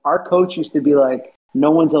our coach used to be like, no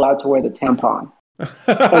one's allowed to wear the tampon.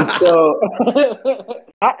 And so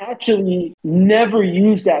I actually never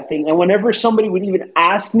used that thing. And whenever somebody would even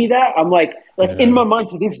ask me that, I'm like in my mind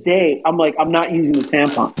to this day, I'm like, I'm not using the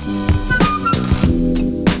tampon.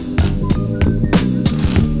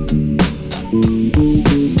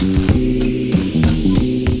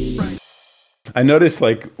 I noticed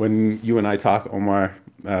like when you and I talk, Omar,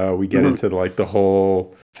 we get into like the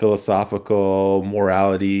whole philosophical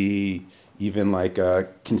morality, even like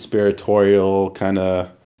conspiratorial kind of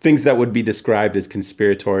things that would be described as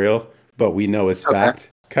conspiratorial, but we know as fact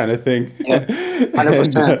kind of thing. Yeah,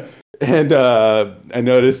 100%. And I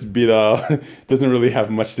noticed Bilal doesn't really have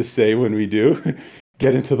much to say when we do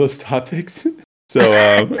get into those topics.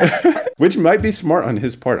 So, which might be smart on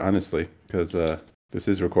his part, honestly, because this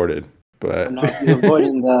is recorded. But I'm not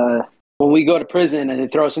avoiding when we go to prison and they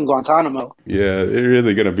throw us in Guantanamo. Yeah, it's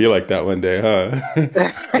really gonna be like that one day, huh?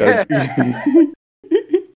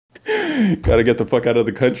 Gotta get the fuck out of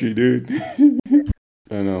the country, dude.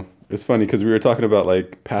 I know. It's funny because we were talking about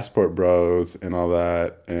like passport bros and all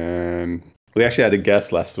that, and we actually had a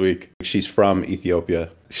guest last week. She's from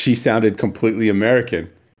Ethiopia. She sounded completely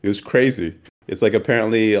American. It was crazy. It's like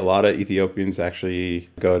apparently a lot of Ethiopians actually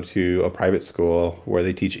go to a private school where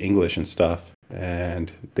they teach English and stuff,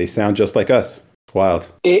 and they sound just like us. It's wild.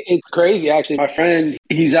 It's crazy, actually. My friend,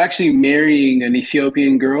 he's actually marrying an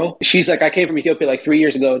Ethiopian girl. She's like, I came from Ethiopia like 3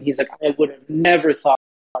 years ago, and he's like, I would have never thought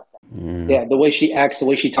that. Yeah, the way she acts, the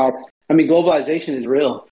way she talks. I mean, globalization is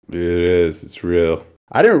real. It is. It's real.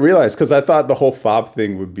 I didn't realize because I thought the whole fob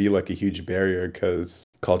thing would be like a huge barrier because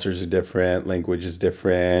cultures are different, language is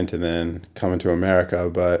different, and then coming to America.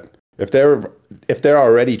 But if they're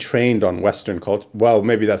already trained on Western culture, well,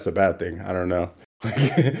 maybe that's a bad thing. I don't know.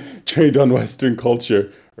 Trained on Western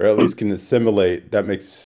culture, or at least can assimilate, that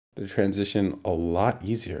makes the transition a lot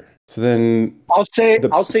easier. So then I'll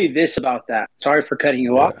say this about that. Sorry for cutting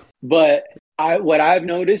you off, but what I've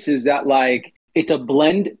noticed is that like it's a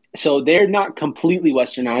blend. So they're not completely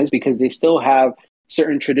Westernized because they still have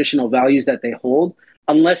certain traditional values that they hold,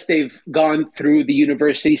 unless they've gone through the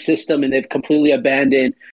university system and they've completely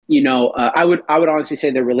abandoned, I would honestly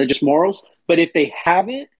say their religious morals. But if they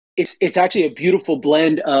haven't, it's actually a beautiful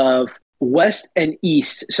blend of West and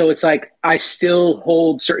East. So it's like I still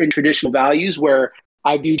hold certain traditional values where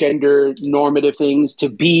I view gender normative things to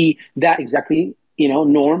be that exactly,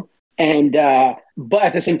 norm. And but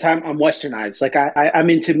at the same time, I'm Westernized. Like I'm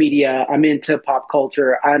into media, I'm into pop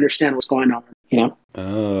culture. I understand what's going on.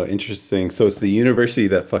 Oh, interesting. So it's the university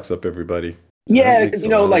that fucks up everybody. Yeah, because they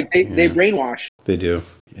brainwash. They do.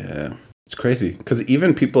 Yeah. It's crazy because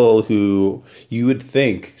even people who you would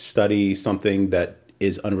think study something that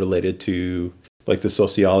is unrelated to like the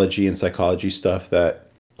sociology and psychology stuff that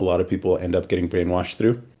a lot of people end up getting brainwashed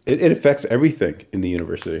through, it affects everything in the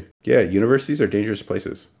university. Yeah, universities are dangerous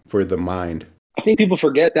places for the mind. I think people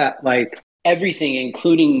forget that like everything,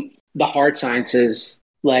 including the hard sciences,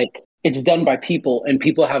 like it's done by people and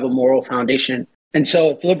people have a moral foundation. And so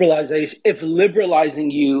if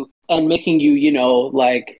liberalizing you and making you,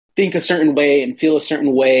 like think a certain way and feel a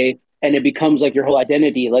certain way, and it becomes like your whole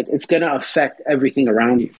identity, like it's going to affect everything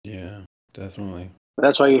around you. Yeah, definitely. But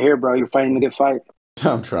that's why you're here, bro. You're fighting the good fight.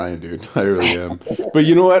 I'm trying, dude. I really am. But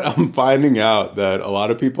you know what? I'm finding out that a lot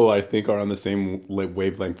of people I think are on the same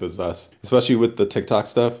wavelength as us, especially with the TikTok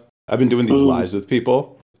stuff. I've been doing these lives with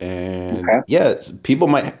people, and people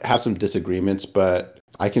might have some disagreements, but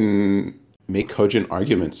I can make cogent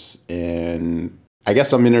arguments, and I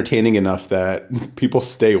guess I'm entertaining enough that people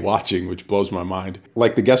stay watching, which blows my mind.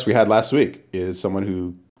 Like the guest we had last week is someone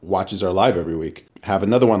who watches our live every week. Have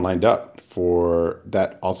another one lined up for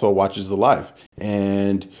that also watches the live.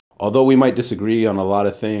 And although we might disagree on a lot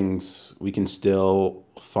of things, we can still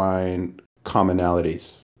find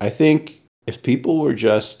commonalities. I think if people were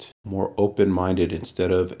just more open-minded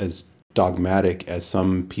instead of as dogmatic as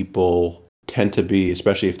some people tend to be,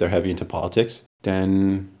 especially if they're heavy into politics,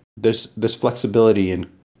 then there's flexibility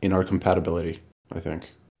in our compatibility, I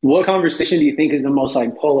think. What conversation do you think is the most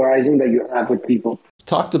like polarizing that you have with people?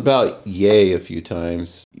 Talked about Ye a few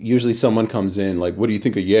times. Usually someone comes in like, what do you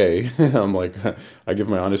think of Ye? I'm like, I give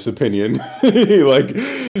my honest opinion. Like,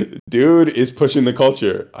 dude is pushing the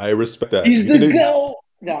culture. I respect that. He's the GOAT.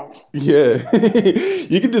 No. Yeah.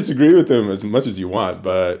 You can disagree with him as much as you want,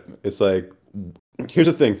 but it's like, here's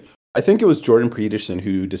the thing. I think it was Jordan Peterson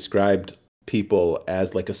who described people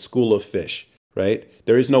as like a school of fish, right?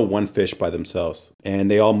 There is no one fish by themselves, and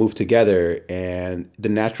they all move together, and the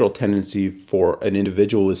natural tendency for an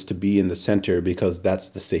individual is to be in the center because that's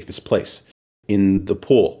the safest place in the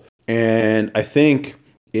pool. And I think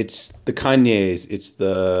it's the Kanyes, it's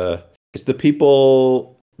the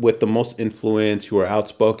people with the most influence who are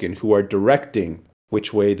outspoken, who are directing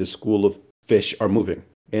which way the school of fish are moving.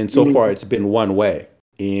 And so far, it's been one way,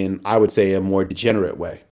 in, I would say, a more degenerate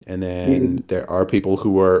way. And then there are people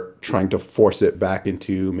who are trying to force it back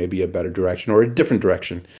into maybe a better direction or a different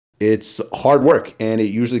direction. It's hard work, and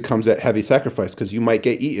it usually comes at heavy sacrifice because you might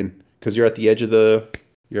get eaten because you're at the edge of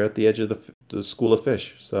the school of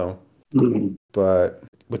fish. So, but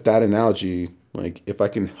with that analogy, like if I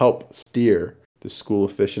can help steer the school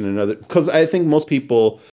of fish in another, because I think most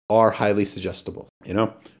people are highly suggestible, you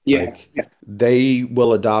know? They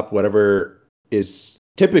will adopt whatever is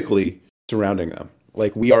typically surrounding them.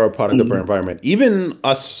 Like we are a product of our environment. Even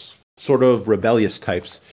us sort of rebellious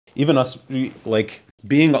types, even us, like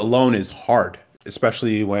being alone is hard,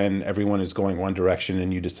 especially when everyone is going one direction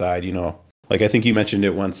and you decide, you know, like I think you mentioned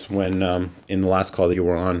it once when in the last call that you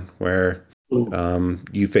were on, where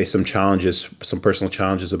you faced some challenges, some personal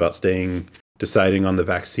challenges about deciding on the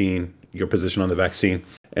vaccine, your position on the vaccine.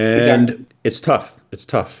 And it's tough. It's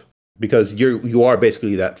tough because you are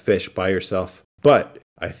basically that fish by yourself. But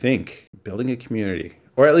I think building a community,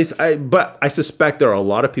 or at least I suspect there are a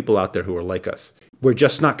lot of people out there who are like us. We're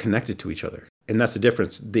just not connected to each other. And that's the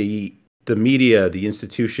difference. The media, the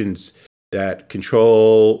institutions that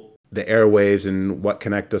control the airwaves and what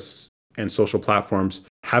connect us and social platforms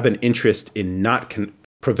have an interest in not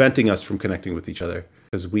preventing us from connecting with each other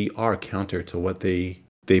because we are counter to what they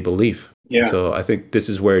believe. Yeah. So I think this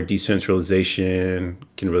is where decentralization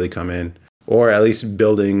can really come in, or at least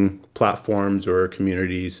building platforms or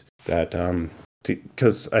communities that,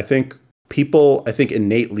 because I think people,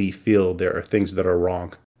 innately feel there are things that are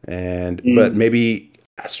wrong, but maybe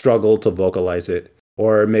struggle to vocalize it,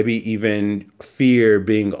 or maybe even fear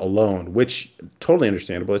being alone, which totally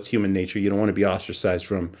understandable. It's human nature. You don't want to be ostracized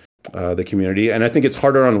from the community. And I think it's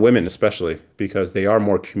harder on women, especially because they are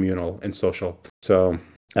more communal and social. So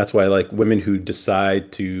that's why, like, women who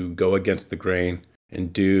decide to go against the grain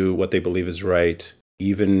and do what they believe is right,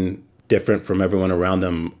 even different from everyone around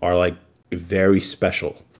them, are like very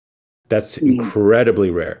special. That's incredibly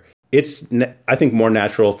rare. It's, I think, more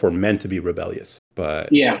natural for men to be rebellious, but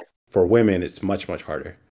for women, it's much, much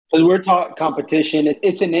harder. Because we're taught competition.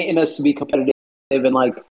 It's innate in us to be competitive. And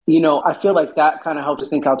like, you know, I feel like that kind of helps us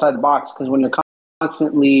think outside the box, because when you're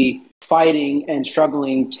constantly fighting and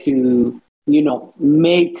struggling to, you know,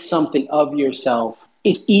 make something of yourself,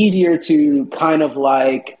 it's easier to kind of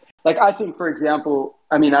like I think, for example,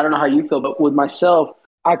 I mean, I don't know how you feel, but with myself,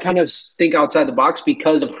 I kind of think outside the box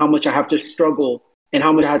because of how much I have to struggle and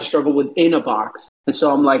how much I have to struggle within a box. And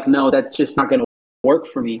so I'm like, no, that's just not going to work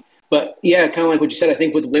for me. But yeah, kind of like what you said, I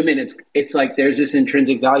think with women, it's like there's this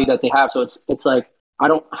intrinsic value that they have. So it's like, I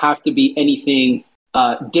don't have to be anything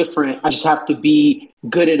different. I just have to be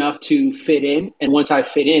good enough to fit in. And once I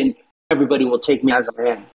fit in, everybody will take me as I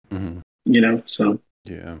am. Mm-hmm. You know, so.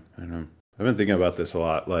 Yeah, I know. I've been thinking about this a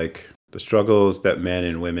lot, like the struggles that men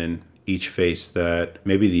and women each face that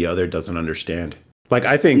maybe the other doesn't understand. Like,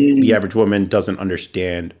 I think the average woman doesn't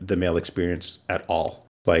understand the male experience at all.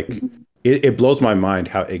 Like, it blows my mind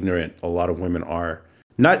how ignorant a lot of women are.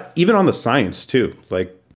 Not even on the science, too.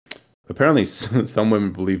 Like, apparently some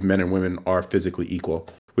women believe men and women are physically equal,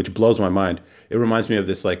 which blows my mind. It reminds me of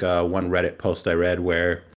this, like, one Reddit post I read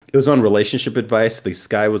where it was on relationship advice. This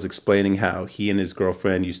guy was explaining how he and his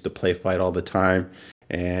girlfriend used to play fight all the time,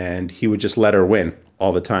 and he would just let her win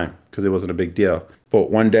all the time because it wasn't a big deal. But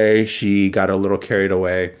one day she got a little carried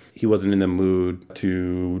away. He wasn't in the mood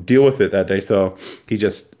to deal with it that day, so he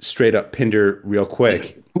just straight up pinned her real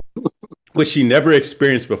quick, which she never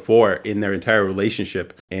experienced before in their entire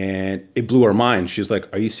relationship. And it blew her mind. She was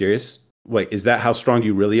like, "Are you serious? Wait, is that how strong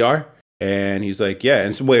you really are?" And he's like, "Yeah."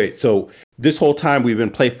 And so, wait, so this whole time we've been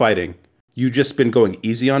play fighting, you just been going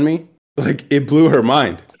easy on me? Like, it blew her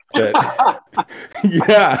mind.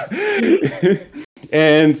 Yeah.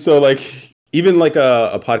 And so, like, even like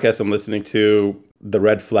a podcast I'm listening to, the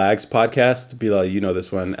Red Flags podcast, be like, you know,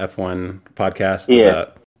 this one, F1 podcast.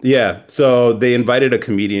 Yeah. So they invited a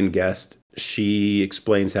comedian guest. She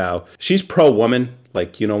explains how she's pro-woman,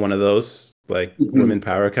 like, you know, one of those, like, women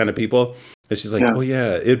power kind of people. And she's like, oh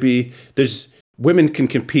yeah, there's women can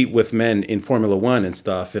compete with men in Formula One and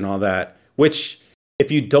stuff and all that, which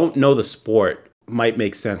if you don't know the sport might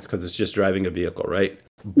make sense because it's just driving a vehicle, right?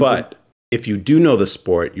 But if you do know the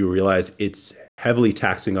sport, you realize it's heavily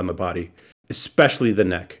taxing on the body, especially the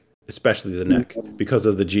neck, because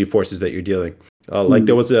of the G forces that you're dealing. Like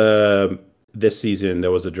there was this season,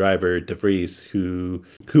 there was a driver, De Vries, who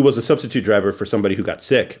was a substitute driver for somebody who got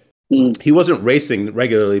sick. He wasn't racing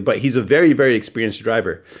regularly, but he's a very, very experienced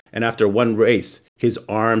driver. And after one race, his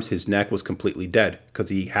arms, his neck was completely dead because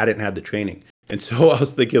he hadn't had the training. And so I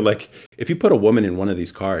was thinking, like, if you put a woman in one of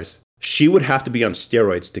these cars, she would have to be on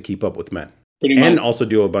steroids to keep up with men and also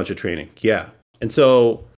do a bunch of training. Yeah. And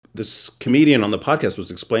so this comedian on the podcast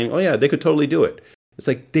was explaining, oh, yeah, they could totally do it. It's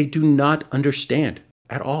like they do not understand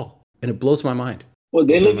at all. And it blows my mind. Well,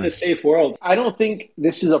 they live in a safe world. I don't think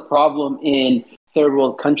this is a problem in third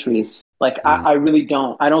world countries. Like, I really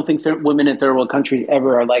don't. I don't think women in third world countries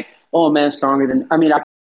ever are like, oh, a man's stronger than, I mean, I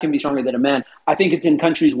can be stronger than a man. I think it's in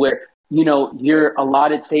countries where, you know, you're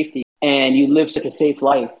allotted safety and you live such a safe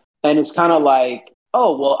life. And it's kind of like,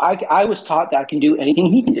 oh, well, I was taught that I can do anything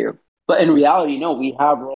he can do. But in reality, no, we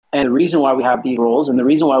have roles. And the reason why we have these roles and the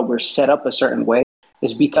reason why we're set up a certain way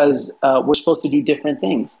is because we're supposed to do different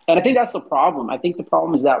things. And I think that's the problem. I think the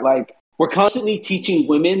problem is that, like, we're constantly teaching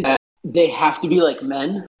women that they have to be like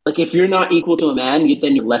men. Like, if you're not equal to a man,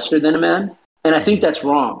 then you're lesser than a man. And I think that's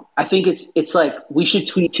wrong. I think it's like we should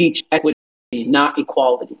teach equity, not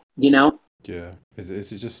equality, you know? Yeah. It's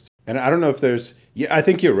just, and I don't know if there's, yeah, I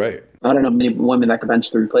think you're right. I don't know many women that can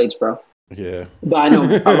bench 3 plates, bro. Yeah. But I know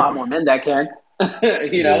a lot more men that can,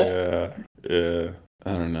 you know? Yeah.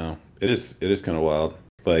 I don't know. It is kind of wild.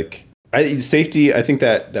 Like, safety, I think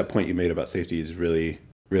that point you made about safety is really,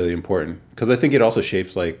 really important. Because I think it also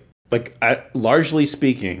shapes, largely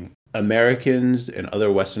speaking, Americans and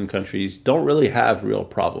other Western countries don't really have real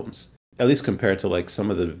problems, at least compared to, like, some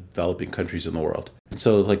of the developing countries in the world. And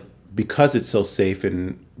so, like, because it's so safe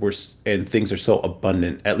and things are so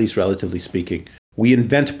abundant, at least relatively speaking, we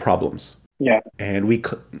invent problems. Yeah. And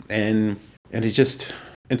it just,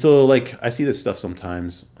 and so, like, I see this stuff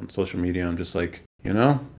sometimes on social media. I'm just like, you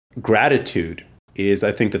know, gratitude is,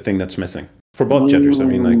 I think, the thing that's missing for both genders. I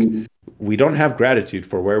mean, like, we don't have gratitude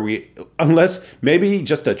for unless maybe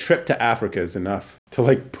just a trip to Africa is enough to,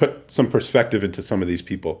 like, put some perspective into some of these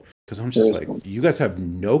people. Because I'm just like, you guys have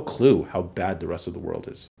no clue how bad the rest of the world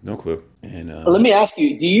is. No clue. And let me ask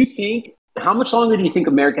you, how much longer do you think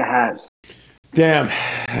America has? Damn.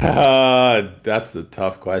 That's a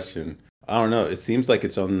tough question. I don't know. It seems like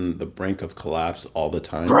it's on the brink of collapse all the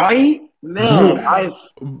time. Right? Man, I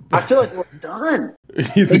feel like we're done.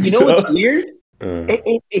 You know what's weird?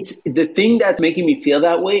 It's the thing that's making me feel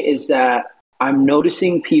that way is that I'm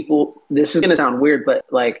noticing people, this is going to sound weird, but,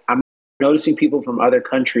 like, I'm noticing people from other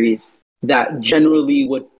countries that generally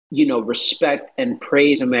would, you know, respect and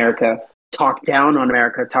praise America, talk down on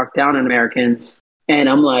Americans. And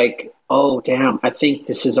I'm like, oh, damn, I think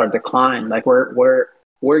this is our decline. Like, we're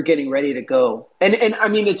getting ready to go. And I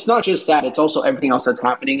mean, it's not just that, it's also everything else that's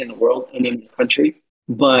happening in the world and in the country.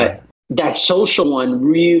 But that social one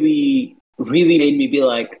really, really made me be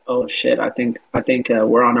like, oh shit, I think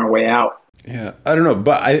we're on our way out. Yeah, I don't know,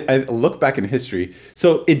 but I look back in history.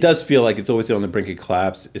 So it does feel like it's always on the brink of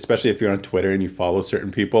collapse, especially if you're on Twitter and you follow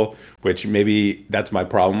certain people, which maybe that's my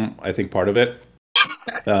problem. I think part of it.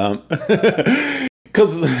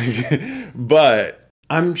 But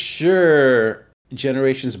I'm sure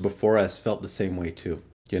generations before us felt the same way too.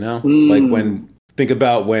 You know, like think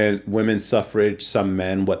about when women's suffrage, some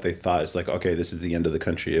men, what they thought is like, okay, this is the end of the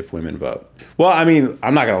country if women vote. Well, I mean,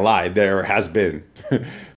 I'm not gonna lie, there has been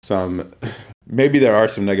maybe there are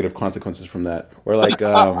some negative consequences from that. Or like,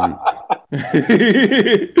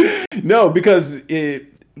 no, because you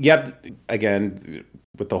have, again,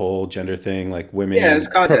 with the whole gender thing, like women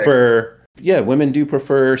women do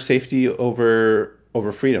prefer safety over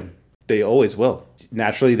freedom. They always will.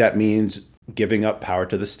 Naturally, that means giving up power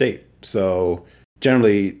to the state. So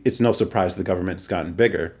generally, it's no surprise the government's gotten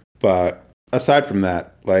bigger. But aside from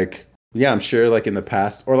that, like, yeah, I'm sure, like, in the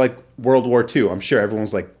past, or like World War II, I'm sure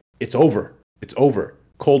everyone's like, it's over. It's over.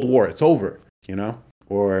 Cold War, it's over, you know?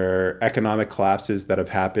 Or economic collapses that have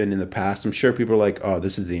happened in the past. I'm sure people are like, oh,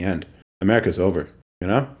 this is the end. America's over, you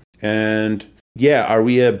know? And yeah, are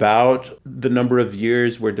we about the number of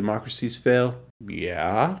years where democracies fail?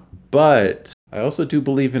 Yeah. But I also do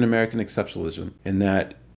believe in American exceptionalism, in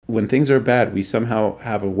that when things are bad, we somehow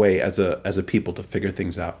have a way as a people to figure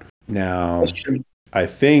things out. Now, I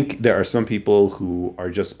think there are some people who are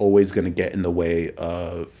just always going to get in the way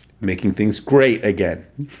of making things great again.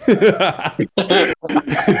 But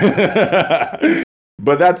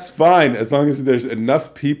that's fine, as long as there's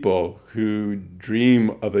enough people who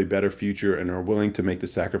dream of a better future and are willing to make the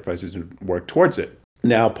sacrifices and work towards it.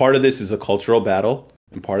 Now, part of this is a cultural battle,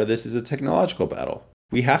 and part of this is a technological battle.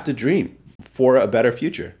 We have to dream for a better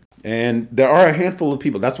future. And there are a handful of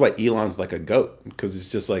people. That's why Elon's like a goat, because it's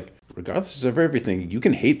just like, regardless of everything, you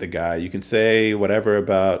can hate the guy. You can say whatever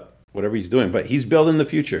about whatever he's doing, but he's building the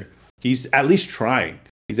future. He's at least trying.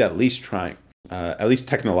 At least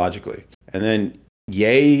technologically. And then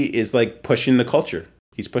Ye is like pushing the culture.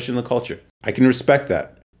 He's pushing the culture. I can respect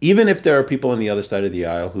that. Even if there are people on the other side of the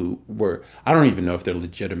aisle who were, I don't even know if they're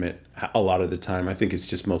legitimate a lot of the time. I think it's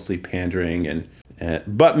just mostly pandering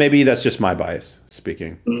but maybe that's just my bias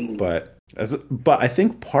speaking. But I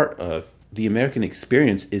think part of the American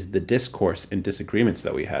experience is the discourse and disagreements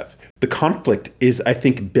that we have. The conflict is, I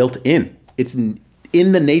think, built in. It's in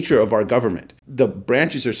the nature of our government. The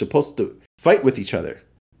branches are supposed to fight with each other.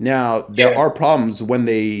 Now, there are problems when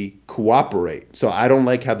they cooperate. So I don't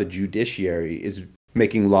like how the judiciary is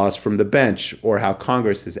making laws from the bench, or how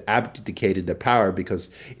Congress has abdicated the power because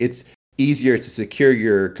it's easier to secure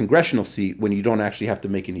your congressional seat when you don't actually have to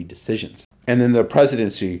make any decisions. And then the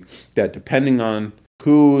presidency, that depending on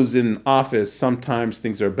who's in office, sometimes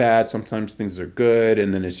things are bad, sometimes things are good.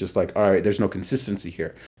 And then it's just like, all right, there's no consistency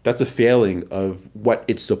here. That's a failing of what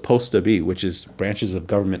it's supposed to be, which is branches of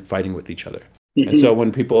government fighting with each other. And so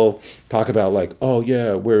when people talk about like, oh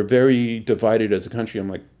yeah, we're very divided as a country, I'm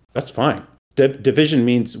like, that's fine. Division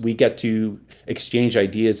means we get to exchange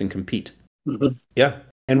ideas and compete. Yeah.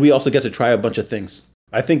 And we also get to try a bunch of things.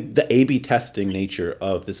 I think the A/B testing nature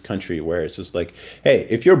of this country, where it's just like, hey,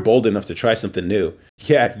 if you're bold enough to try something new,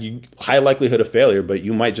 high likelihood of failure, but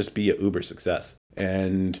you might just be a uber success.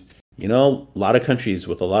 And, a lot of countries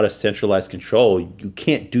with a lot of centralized control, you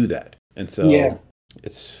can't do that. And so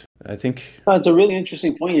it's a really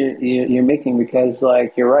interesting point you're making, because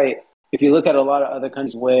like, you're right. If you look at a lot of other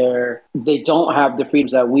countries where they don't have the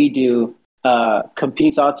freedoms that we do,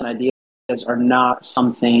 competing thoughts and ideas are not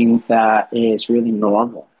something that is really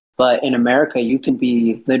normal. But in America, you can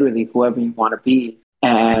be literally whoever you want to be,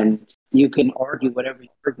 and you can argue whatever you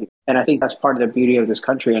argue. And I think that's part of the beauty of this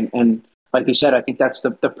country. And like you said, I think that's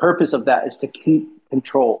the purpose of that, is to keep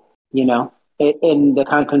control, in the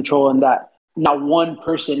kind of control in that not one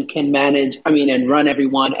person can manage, and run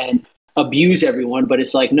everyone and abuse everyone. But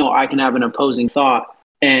it's like, no, I can have an opposing thought.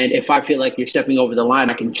 And if I feel like you're stepping over the line,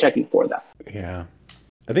 I can check you for that. Yeah.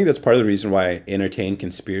 I think that's part of the reason why I entertain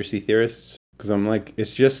conspiracy theorists, because I'm like,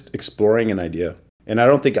 it's just exploring an idea. And I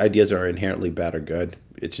don't think ideas are inherently bad or good.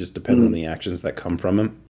 It just depends on the actions that come from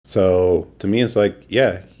them. So to me, it's like,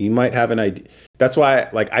 yeah, you might have an idea. That's why,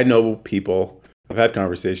 like, I know people, I've had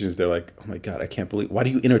conversations, they're like, oh my God, I can't believe, why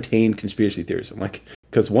do you entertain conspiracy theories? I'm like,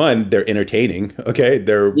 because one, they're entertaining. Okay.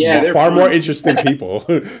 They're far more interesting people.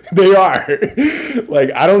 They are.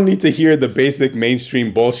 Like, I don't need to hear the basic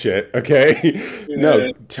mainstream bullshit. Okay.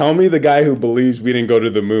 No, tell me the guy who believes we didn't go to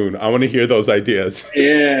the moon. I want to hear those ideas.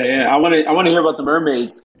 Yeah. I want to hear about the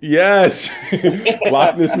mermaids. Yes.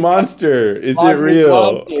 Loch Ness Monster. Is it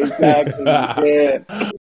real? Exactly.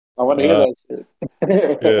 Yeah. I want to hear that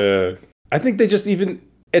shit. Yeah. I think they just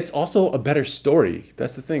it's also a better story.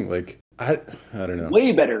 That's the thing. Like, I don't know.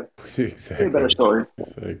 Way better. Exactly. Way better story.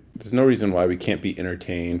 It's like, there's no reason why we can't be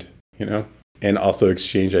entertained, and also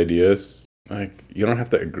exchange ideas. Like, you don't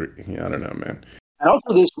have to agree. Yeah, I don't know, man. And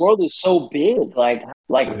also, this world is so big. Like,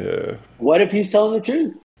 what if he's telling the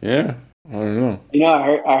truth? Yeah, I don't know.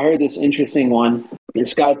 I heard this interesting one.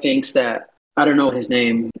 This guy thinks that, I don't know his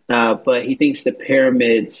name, but he thinks the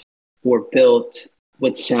pyramids were built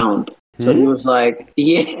with sound. So he was like,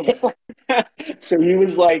 So he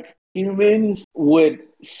was like, humans would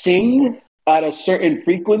sing at a certain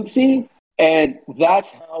frequency, and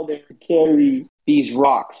that's how they carry these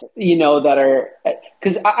rocks, that are,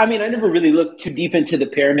 because I never really looked too deep into the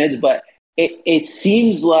pyramids, but it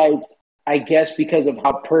seems like, I guess because of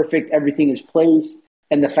how perfect everything is placed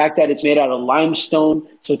and the fact that it's made out of limestone,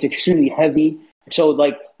 so it's extremely heavy. So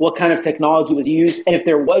like, what kind of technology was used? And if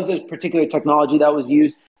there was a particular technology that was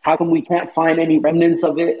used, how come we can't find any remnants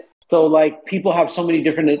of it? So like, people have so many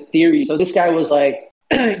different theories. So this guy was like,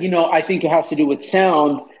 I think it has to do with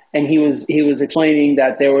sound. And he was explaining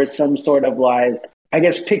that there was some sort of like, I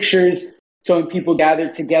guess, pictures showing people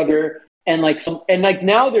gathered together, and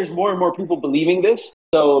now there's more and more people believing this.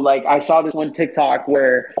 So like, I saw this one TikTok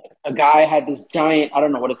where a guy had this giant, I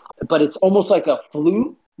don't know what it's called, but it's almost like a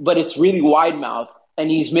flute, but it's really wide mouth. And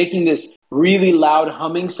he's making this really loud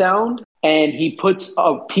humming sound. And he puts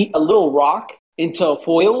a little rock into a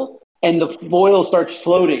foil, and the foil starts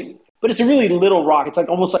floating. But it's a really little rock. It's like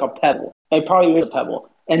almost like a pebble. It probably is a pebble.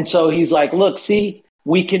 And so he's like, look, see,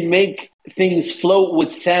 we can make things float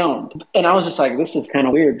with sound. And I was just like, this is kind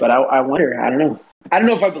of weird, but I wonder, I don't know. I don't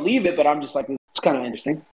know if I believe it, but I'm just like, it's kind of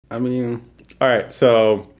interesting. All right.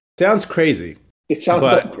 So sounds crazy. It sounds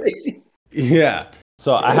so crazy. Yeah.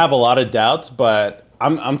 So I have a lot of doubts, but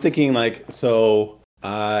I'm thinking like, so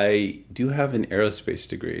I do have an aerospace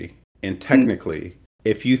degree, and technically,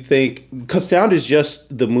 if you think, because sound is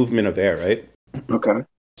just the movement of air, right? Okay.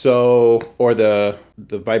 or the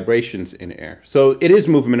vibrations in air. So it is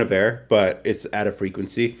movement of air, but it's at a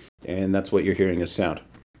frequency, and that's what you're hearing as sound.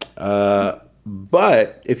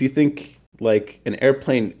 But if you think like an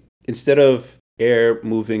airplane, instead of air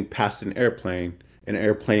moving past an airplane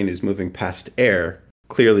is moving past air,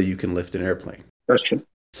 clearly you can lift an airplane. That's true.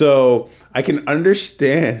 So I can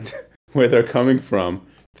understand where they're coming from,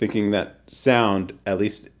 thinking that sound, at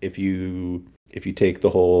least if you take the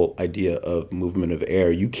whole idea of movement of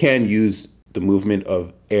air, you can use the movement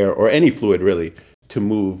of air or any fluid really to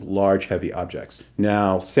move large, heavy objects.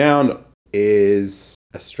 Now, sound is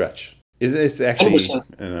a stretch. It's actually, 100%.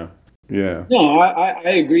 I don't know. Yeah. No, I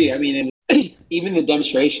agree. I mean, even the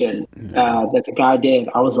demonstration that the guy did,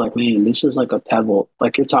 I was like, man, this is like a pebble.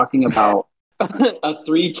 Like you're talking about a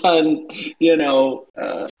 3-ton,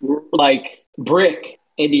 like brick,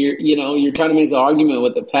 and you're trying to make the argument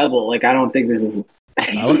with a pebble. Like I don't think this is.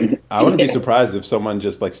 I wouldn't be surprised if someone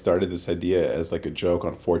just like started this idea as like a joke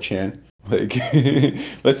on 4chan. Like,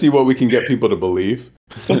 let's see what we can get people to believe.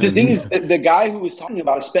 But the thing is, the guy who was talking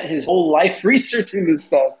about it spent his whole life researching this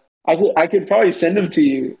stuff. I could probably send them to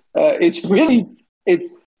you. He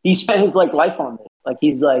spent his like life on this. Like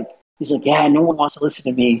he's like, yeah, no one wants to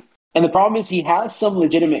listen to me. And the problem is he has some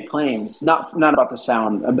legitimate claims, not about the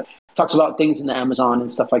sound. Talks about things in the Amazon and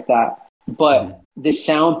stuff like that. But this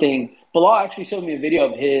sound thing, Bilal actually showed me a video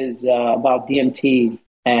of his about DMT,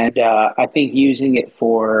 and I think using it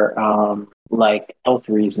for like health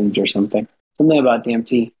reasons or something about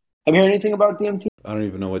DMT. Have you heard anything about DMT? I don't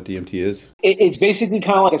even know what DMT is. It's basically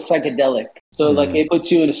kind of like a psychedelic. So like it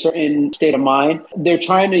puts you in a certain state of mind. They're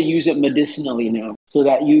trying to use it medicinally now so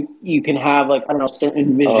that you can have like, I don't know,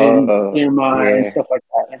 certain visions in your mind and stuff like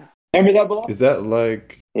that. Remember that, Bilal? Is that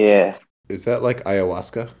like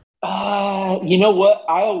ayahuasca? You know what?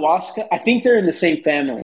 Ayahuasca, I think they're in the same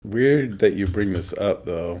family. Weird that you bring this up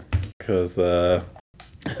though, because a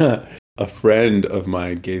friend of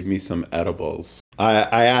mine gave me some edibles.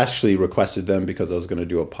 I actually requested them because I was going to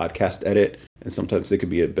do a podcast edit, and sometimes they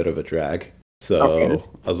could be a bit of a drag. So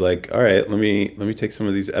I was like, all right, let me take some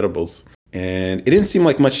of these edibles. And it didn't seem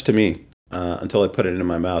like much to me until I put it in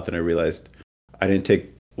my mouth, and I realized I didn't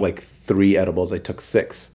take like 3 edibles. I took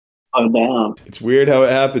 6. Oh, damn. It's weird how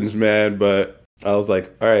it happens, man. But I was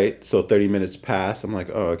like, all right, so 30 minutes pass. I'm like,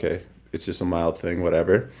 oh, okay. It's just a mild thing,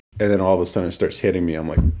 whatever. And then all of a sudden it starts hitting me. I'm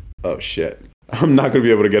like, oh, shit. I'm not going to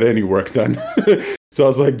be able to get any work done. So I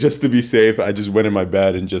was like, just to be safe, I just went in my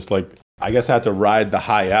bed and just like, I guess I had to ride the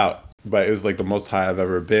high out. But it was like the most high I've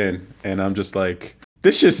ever been. And I'm just like,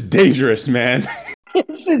 this shit's dangerous, man.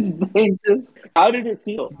 This is dangerous. How did it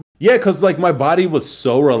feel? Yeah, because like my body was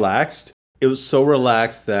so relaxed. It was so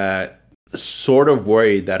relaxed that sort of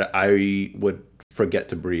worried that I would forget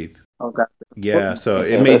to breathe. Okay. Yeah, so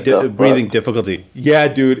it made breathing difficulty. Yeah,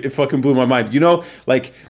 dude, it fucking blew my mind. You know,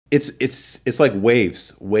 like it's like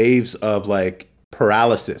waves of like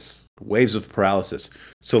paralysis, waves of paralysis.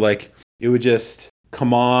 So like it would just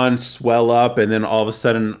come on, swell up, and then all of a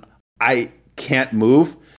sudden I can't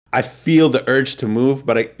move. I feel the urge to move,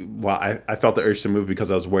 but I felt the urge to move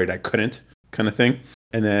because I was worried I couldn't, kind of thing.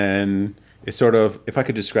 And then it sort of, if I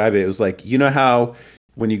could describe it, it was like, you know how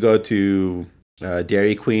when you go to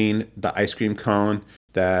Dairy Queen, the ice cream cone,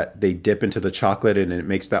 that they dip into the chocolate and it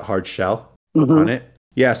makes that hard shell on it?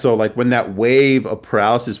 Yeah, so like when that wave of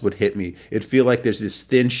paralysis would hit me, it'd feel like there's this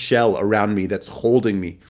thin shell around me that's holding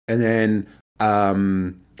me. And then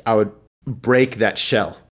I would break that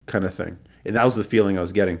shell, kind of thing. And that was the feeling I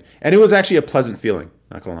was getting. And it was actually a pleasant feeling,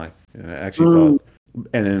 not gonna lie. I actually felt,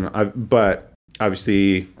 and then but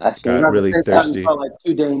obviously got really thirsty. Felt like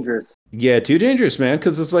too dangerous. Yeah, too dangerous, man.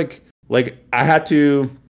 Because it's like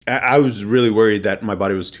I was really worried that my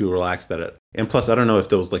body was too relaxed at it. And plus, I don't know if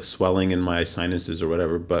there was like swelling in my sinuses or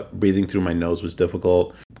whatever, but breathing through my nose was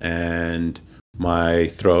difficult and my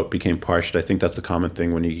throat became parched. I think that's a common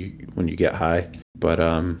thing when you get high. But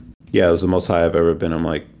yeah, it was the most high I've ever been. I'm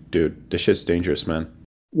like, dude, this shit's dangerous, man.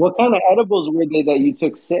 What kind of edibles were they that you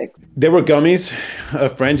took 6? They were gummies. A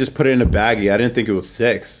friend just put it in a baggie. I didn't think it was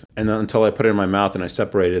 6. And then until I put it in my mouth and I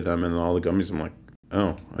separated them and all the gummies, I'm like,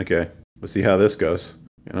 oh, okay. Let's see how this goes.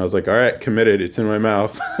 And I was like, all right, committed. It's in my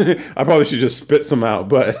mouth. I probably should just spit some out,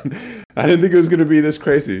 but I didn't think it was going to be this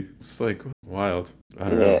crazy. It's like wild. I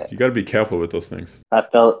don't know. You got to be careful with those things. I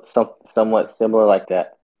felt somewhat similar like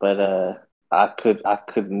that, but I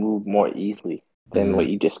could move more easily than what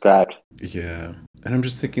you described. Yeah. And I'm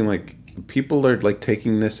just thinking like people are like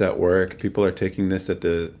taking this at work. People are taking this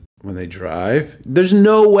when they drive. There's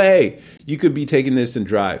no way you could be taking this and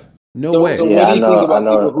drive. No way. So what do you think about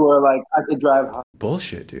people who are like, I could drive high?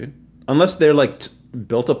 Bullshit, dude. Unless they're like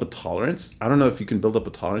built up a tolerance. I don't know if you can build up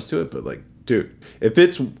a tolerance to it, but like, dude, if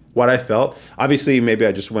it's what I felt, obviously maybe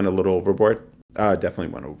I just went a little overboard. Definitely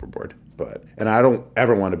went overboard, and I don't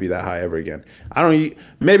ever want to be that high ever again.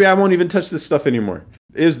 Maybe I won't even touch this stuff anymore.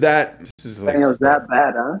 This is like, it was that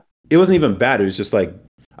bad, huh? It wasn't even bad. It was just like,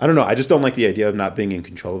 I don't know. I just don't like the idea of not being in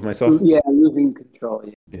control of myself. Yeah, losing control.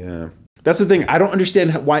 Yeah. That's the thing. I don't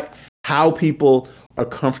understand how people are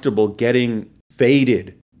comfortable getting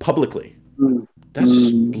faded publicly. That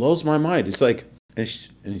just blows my mind. It's like, and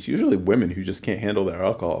it's usually women who just can't handle their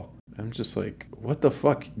alcohol. I'm just like, what the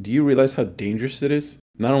fuck? Do you realize how dangerous it is?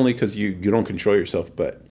 Not only because you don't control yourself,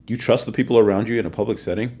 but you trust the people around you in a public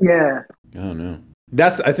setting? Yeah. I don't know.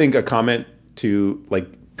 That's, I think, a comment to, like,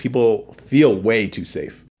 people feel way too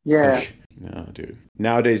safe. Yeah. Like, no, dude.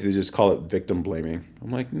 Nowadays, they just call it victim blaming. I'm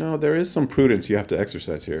like, no, there is some prudence you have to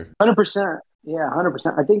exercise here. 100%. Yeah,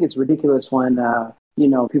 100%. I think it's ridiculous when,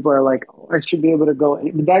 people are like, oh, I should be able to go.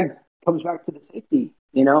 But that comes back to the safety,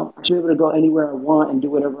 I should be able to go anywhere I want and do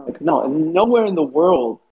whatever. Like, no, nowhere in the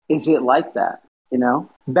world is it like that,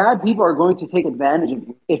 Bad people are going to take advantage of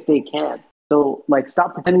you if they can. So, like,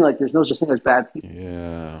 stop pretending like there's no such thing as bad people.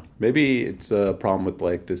 Yeah. Maybe it's a problem with,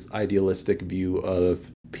 like, this idealistic view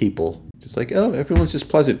of people. Just like, oh, everyone's just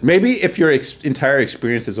pleasant. Maybe if your entire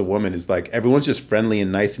experience as a woman is like, everyone's just friendly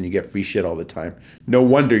and nice and you get free shit all the time. No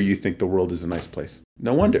wonder you think the world is a nice place.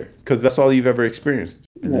 No wonder. Because that's all you've ever experienced.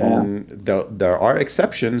 And then there are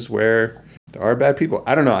exceptions where there are bad people.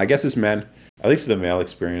 I don't know. I guess as men, at least the male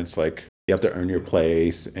experience, like, you have to earn your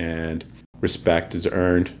place and respect is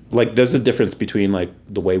earned. Like, there's a difference between, like,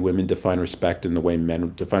 the way women define respect and the way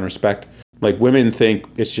men define respect. Like, women think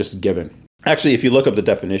it's just given. Actually, if you look up the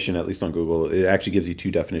definition, at least on Google, it actually gives you two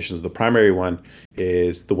definitions. The primary one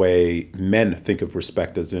is the way men think of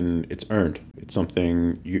respect, as in it's earned. It's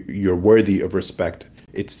something you're worthy of respect.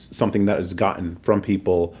 It's something that is gotten from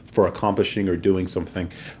people for accomplishing or doing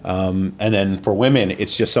something. And then for women,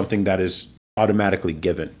 it's just something that is automatically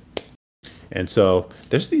given. And so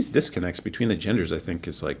there's these disconnects between the genders, I think,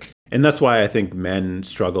 is like, and that's why I think men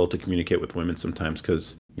struggle to communicate with women sometimes,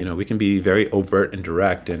 because, we can be very overt and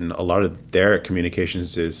direct, and a lot of their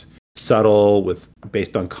communications is subtle,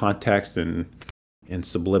 based on context and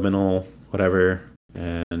subliminal, whatever.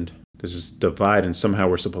 And there's this divide, and somehow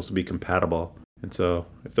we're supposed to be compatible. And so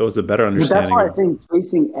if there was a better understanding. But that's why I think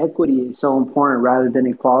facing equity is so important rather than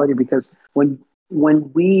equality, because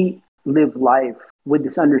when we live life with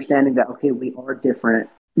this understanding that, okay, we are different,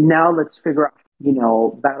 now let's figure out,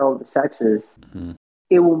 battle of the sexes. Mm-hmm.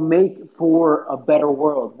 It will make for a better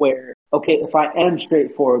world where, okay, if I am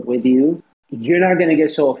straightforward with you, you're not going to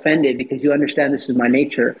get so offended because you understand this is my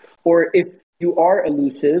nature. Or if you are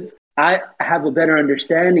elusive, I have a better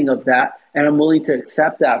understanding of that, and I'm willing to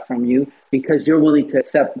accept that from you because you're willing to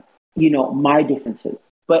accept, my differences.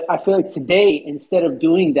 But I feel like today, instead of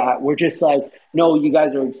doing that, we're just like, no, you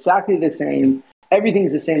guys are exactly the same.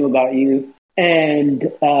 Everything's the same about you.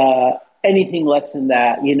 And anything less than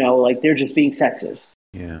that, like they're just being sexist.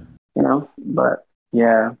 Yeah. But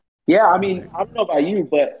yeah. Yeah, I mean, I don't know about you,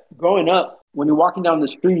 but growing up, when you're walking down the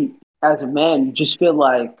street as a man, you just feel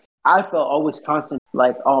like, I felt always constant,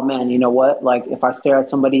 like, oh man, you know what? Like, if I stare at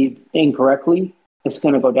somebody incorrectly, it's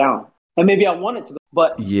going to go down. And maybe I want it to go,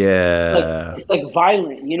 but yeah, like, it's like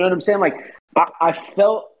violent. You know what I'm saying? Like, I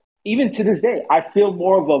felt, even to this day, I feel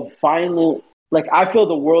more of a violent, like, I feel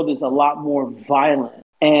the world is a lot more violent.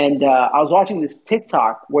 And I was watching this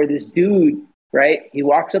TikTok where this dude, right, he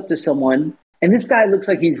walks up to someone, and this guy looks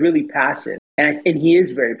like he's really passive. And he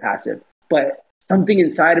is very passive, but something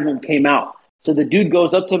inside of him came out. So the dude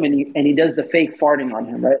goes up to him and he does the fake farting on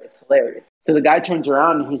him, right? It's hilarious. So the guy turns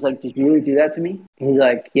around and he's like, did you really do that to me? And he's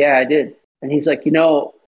like, yeah, I did. And he's like,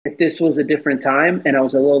 if this was a different time and I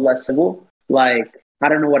was a little less civil, like, I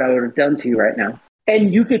don't know what I would have done to you right now.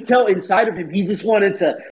 And you could tell inside of him, he just wanted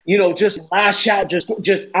to, just lash out, just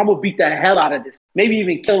I'm going to beat the hell out of this. Maybe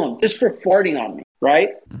even kill him just for farting on me, right?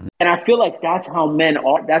 Mm-hmm. And I feel like that's how men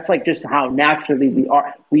are. That's like just how naturally we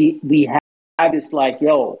are. We have this like,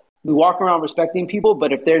 we walk around respecting people,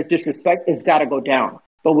 but if there's disrespect, it's got to go down.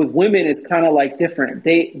 But with women, it's kind of like different.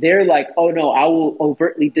 They're like, oh no, I will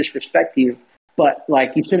overtly disrespect you, but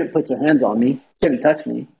like, you shouldn't put your hands on me, shouldn't touch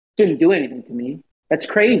me, shouldn't do anything to me. That's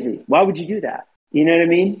crazy. Why would you do that? You know what I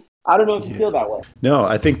mean? I don't know if you feel that way. No,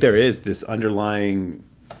 I think there is this underlying,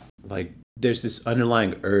 there's this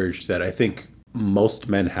underlying urge that I think most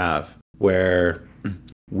men have, where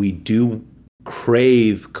we do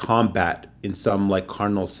crave combat in some like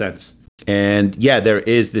carnal sense. And yeah, there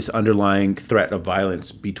is this underlying threat of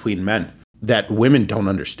violence between men that women don't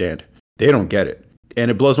understand. They don't get it.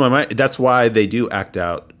 And it blows my mind. That's why they do act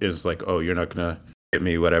out. Is like, oh, you're not going to hit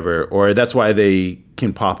me, whatever. Or that's why they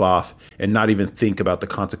can pop off and not even think about the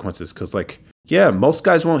consequences. Because, like, yeah, most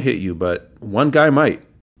guys won't hit you, but one guy might.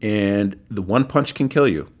 And the one punch can kill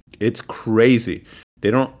you. It's crazy. I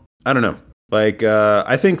don't know. Like,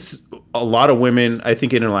 I think a lot of women, I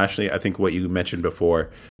think internationally, I think what you mentioned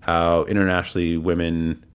before, how internationally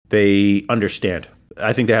women, they understand.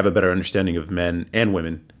 I think they have a better understanding of men and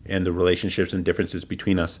women and the relationships and differences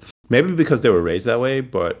between us. Maybe because they were raised that way,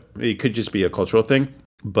 but it could just be a cultural thing.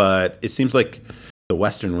 But it seems like the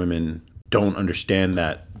Western women don't understand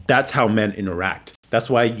that that's how men interact. That's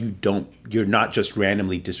why you're not just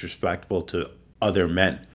randomly disrespectful to other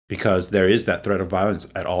men, because there is that threat of violence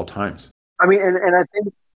at all times. I mean, and I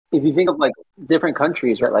think if you think of like different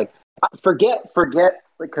countries, right? Like, forget,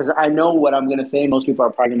 because I know what I'm going to say. Most people are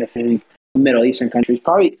probably going to think Middle Eastern countries,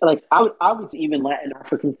 probably like I would say even Latin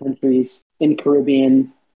African countries, in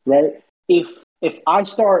Caribbean, right? If I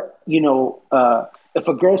start, if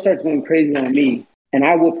a girl starts going crazy on me and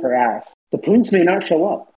I whoop her ass, the police may not show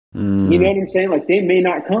up. You know what I'm saying? Like, they may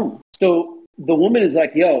not come. So the woman is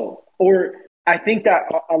like, yo, or I think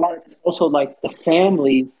that a lot of it's also like the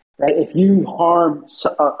family, right? If you harm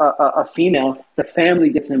a female, the family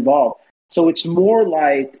gets involved. So it's more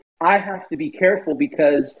like I have to be careful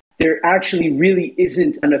because there actually really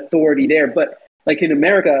isn't an authority there. But like in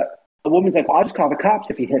America, a woman's like, well, I'll just call the cops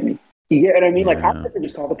if you hit me. You get what I mean? Like, I have to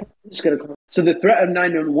just call the police. I'm just gonna call. So the threat of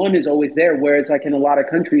 911 is always there. Whereas like in a lot of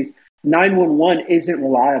countries, 911 isn't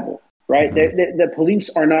reliable, right? The police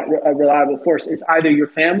are not a reliable force. It's either your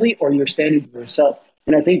family or you're standing for yourself.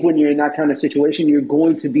 And I think when you're in that kind of situation, you're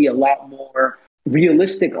going to be a lot more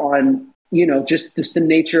realistic on, just the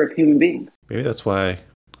nature of human beings. Maybe that's why,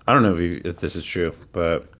 I don't know if this is true,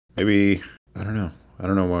 but maybe, I don't know. I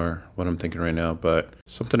don't know what I'm thinking right now, but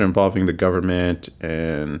something involving the government,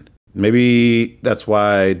 and maybe that's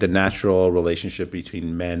why the natural relationship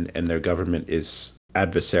between men and their government is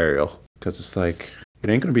adversarial, because it's like, it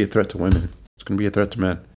ain't going to be a threat to women. It's going to be a threat to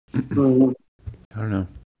men. I don't know.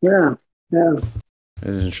 Yeah.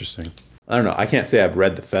 It's interesting. I don't know. I can't say I've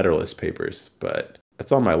read the Federalist Papers, but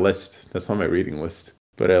that's on my list. That's on my reading list.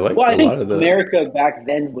 But I like I think lot of the America back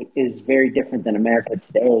then is very different than America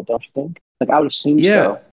today, don't you think? Like, I would assume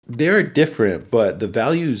so. They're different, but the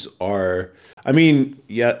values are, I mean,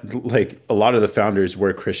 like a lot of the founders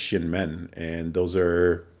were Christian men, and those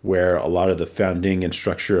are where a lot of the founding and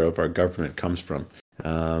structure of our government comes from.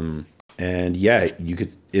 And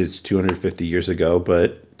it's 250 years ago,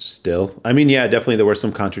 but still, I mean, definitely there were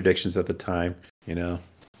some contradictions at the time,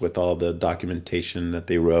 with all the documentation that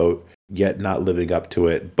they wrote, yet not living up to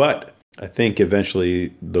it. But I think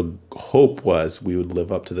eventually the hope was we would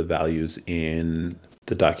live up to the values in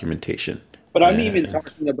the documentation. But I'm even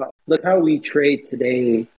talking about, look how we trade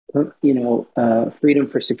today, freedom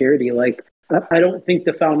for security. Like, I don't think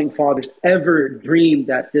the founding fathers ever dreamed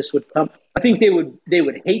that this would come. I think they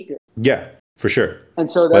would hate it. Yeah, for sure. And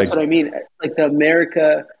so that's what I mean. Like the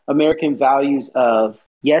American values of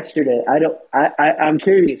yesterday. I'm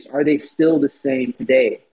curious, are they still the same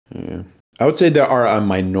today? Yeah. I would say there are a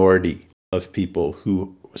minority of people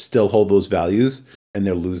who still hold those values, and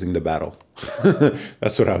they're losing the battle.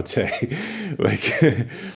 That's what I would say. Like,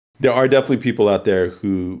 there are definitely people out there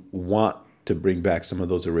who want to bring back some of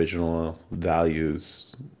those original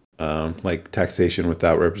values, like taxation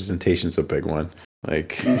without representation is a big one.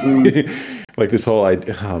 Like, like this whole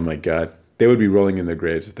idea. Oh my God, they would be rolling in their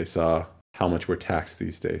graves if they saw how much we're taxed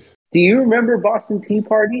these days. Do you remember Boston Tea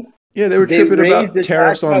Party? Yeah, they were tripping about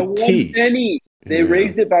tariffs on tea. Penny. They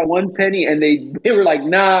raised it by 1 penny, and they were like,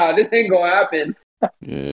 "Nah, this ain't gonna happen."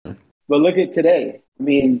 Yeah. But look at today. I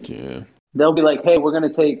mean, they'll be like, "Hey, we're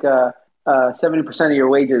gonna take 70% of your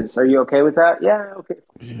wages. Are you okay with that?" Yeah, okay.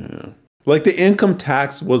 Yeah. Like, the income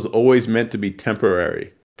tax was always meant to be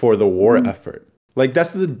temporary for the war effort. Like,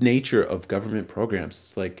 that's the nature of government programs.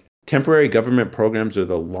 It's like temporary government programs are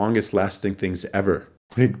the longest lasting things ever.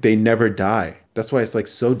 Like, they never die. That's why it's like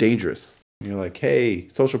so dangerous. You're like, hey,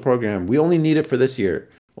 social program, we only need it for this year.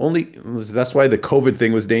 That's why the COVID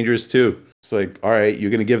thing was dangerous too. It's like, all right,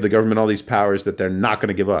 you're going to give the government all these powers that they're not going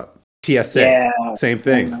to give up. TSA, same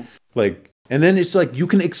thing. Yeah. Like, and then it's like, you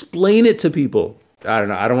can explain it to people. I don't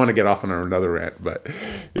know. I don't want to get off on another rant, but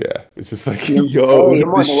yeah, it's just like,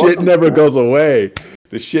 the shit never goes away.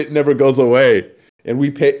 The shit never goes away. And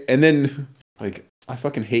we pay, and then like, I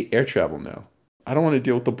fucking hate air travel now. I don't want to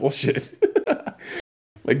deal with the bullshit.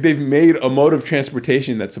 Like, they've made a mode of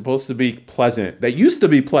transportation that's supposed to be pleasant, that used to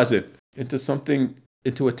be pleasant,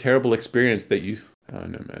 into a terrible experience that I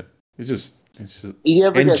don't know, man. It's just. You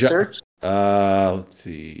ever get searched? Let's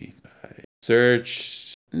see.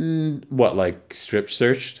 Search. What, like strip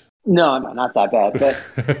searched? No, no, not that bad. But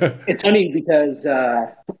it's funny because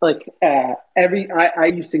I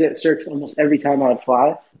used to get searched almost every time I would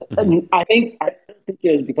fly. Mhm. And I don't think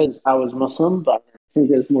it was because I was Muslim, but I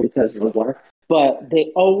think it was more because it was work. But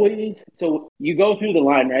they always, so you go through the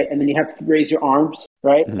line, right? And then you have to raise your arms,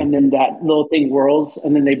 right? Mhm. And then that little thing whirls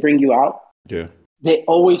and then they bring you out. Yeah. They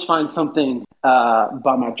always find something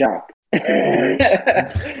by my job. And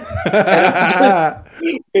it's just,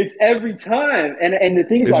 it's every time. And the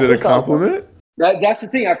thing is, Is at it a first I was like, compliment? that's the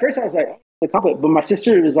thing. At first I was like, oh, the compliment. But my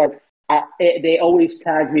sister was like, they always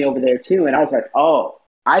tag me over there too. And I was like, oh,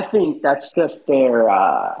 I think that's just their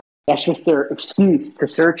excuse to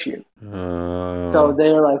search you. So Uh,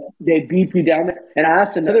 they're like, they beep you down there. And I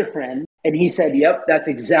asked another friend, and he said, yep, that's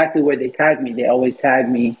exactly where they tag me. They always tag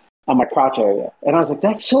me on my crotch area. And I was like,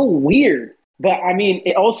 that's so weird. But I mean,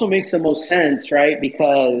 it also makes the most sense, right?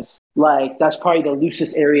 Because like that's probably the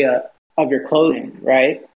loosest area of your clothing,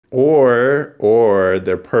 right? or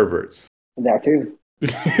they're perverts. That too.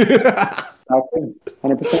 That too.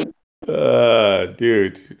 100%.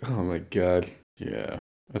 Dude. Oh my God. Yeah,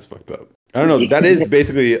 that's fucked up. I don't know. That is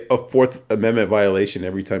basically a Fourth Amendment violation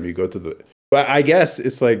every time you go to the. But I guess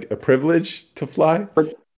it's like a privilege to fly.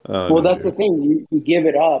 But Oh well, no, that's the dude. thing. You give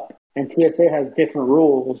it up, and TSA has different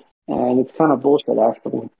rules, and it's kind of bullshit,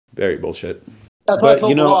 actually. Very bullshit. That's why I But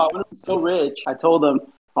you told Bilal know, I want to be so rich. I told them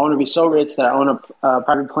I want to be so rich that I own a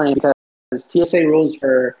private plane because TSA rules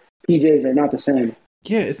for PJs are not the same.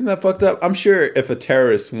 yeah, isn't that fucked up? I'm sure if a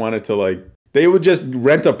terrorist wanted to like, they would just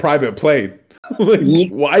rent a private plane. Like, You,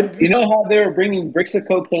 why? you know how they were bringing bricks of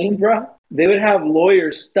cocaine, bro? They would have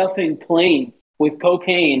lawyers stuffing planes with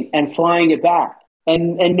cocaine and flying it back,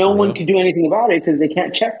 and no For one real? could do anything about it because they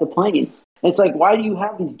can't check the planes. It's like, why do you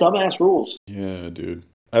have these dumbass rules? Yeah, dude.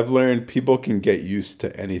 I've learned people can get used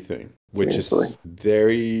to anything, which Seriously, is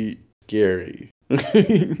very scary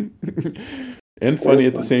and funny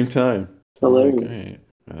at the seriously, same time. it's So I'm like, hilarious. hey,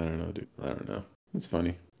 I don't know, dude. I don't know. It's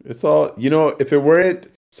funny. It's all, if it weren't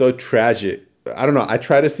so tragic, I don't know. I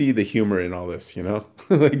try to see the humor in all this, Like,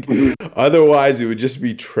 Mhm. otherwise it would just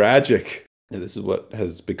be tragic. And this is what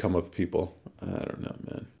has become of people. I don't know,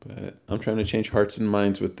 man. But I'm trying to change hearts and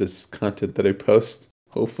minds with this content that I post.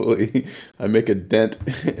 Hopefully, I make a dent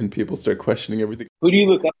and people start questioning everything. Who do you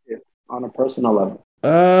look up to on a personal level?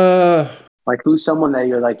 Uh, Like, who's someone that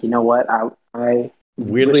you're like, you know what, I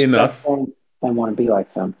Weirdly respect enough, them and want to be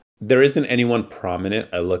like them. there isn't anyone prominent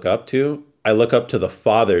I look up to. I look up to the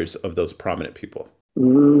fathers of those prominent people.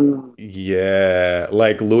 Mm, Yeah,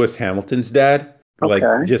 like Lewis Hamilton's dad, like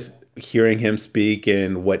okay. just hearing him speak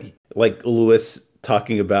and like Lewis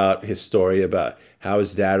talking about his story about how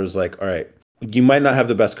his dad was like, all right, you might not have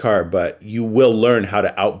the best car, but you will learn how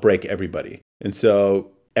to outbrake everybody. And so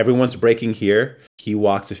everyone's braking here. He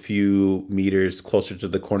walks a few meters closer to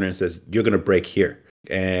the corner and says, you're going to brake here.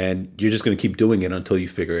 And you're just going to keep doing it until you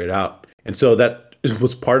figure it out. And so that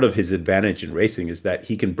was part of his advantage in racing is that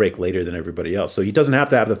he can brake later than everybody else. So he doesn't have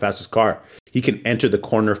to have the fastest car. He can enter the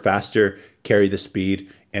corner faster, carry the speed,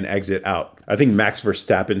 and exit out. I think Max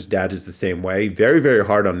Verstappen's dad is the same way. Very, very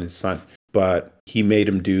hard on his son, but he made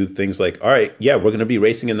him do things like, all right, yeah, we're going to be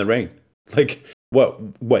racing in the rain. Like,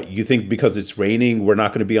 what, you think because it's raining, we're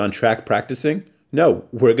not going to be on track practicing? No,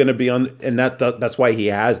 we're going to be on, and that's why he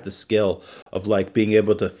has the skill of like being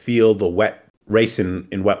able to feel the wet race in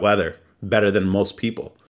wet weather better than most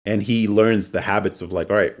people. And he learns the habits of like,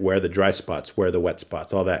 all right, where are the dry spots, where are the wet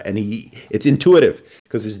spots, all that. And it's intuitive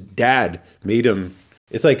because his dad made him.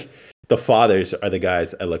 It's like the fathers are the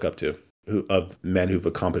guys I look up to of men who've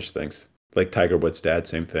accomplished things. Like Tiger Woods' dad,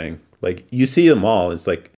 same thing. Like you see them all. It's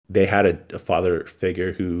like they had a father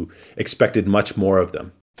figure who expected much more of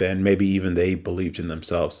them than maybe even they believed in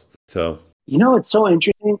themselves. So You know, it's so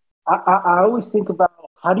interesting. I always think about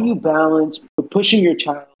how do you balance pushing your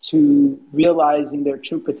child to realizing their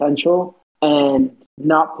true potential and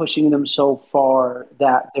not pushing them so far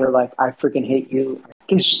that they're like, I freaking hate you.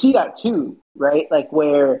 Because you see that too, right? Like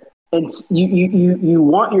where you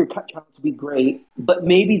want your child to be great, but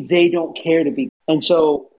maybe they don't care to be. And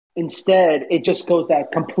so instead, it just goes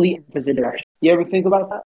that complete opposite direction. You ever think about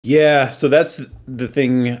that? yeah, so that's the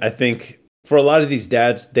thing. I think for a lot of these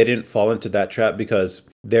dads, they didn't fall into that trap because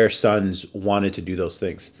their sons wanted to do those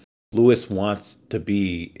things. Lewis wants to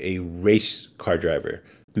be a race car driver.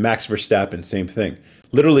 Max Verstappen, same thing.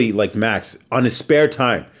 Literally, like Max, on his spare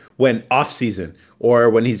time, when off season or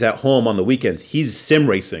when he's at home on the weekends, he's sim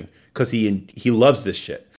racing because he loves this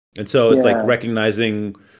shit. And so it's like Yeah.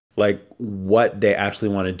 recognizing like what they actually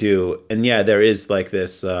want to do. And yeah, there is like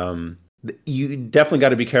this. You definitely got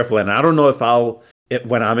to be careful. And I don't know if I'll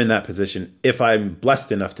when I'm in that position, if I'm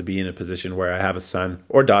blessed enough to be in a position where I have a son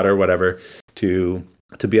or daughter, whatever, to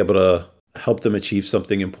be able to help them achieve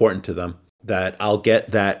something important to them, that I'll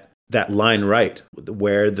get that line right,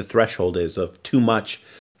 where the threshold is of too much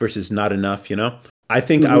versus not enough. I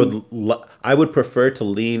think I would prefer to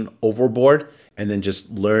lean overboard and then just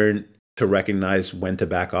learn to recognize when to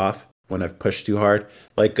back off when I've pushed too hard.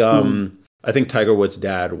 Like I think Tiger Woods'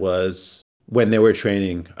 dad was, when they were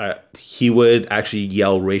training, he would actually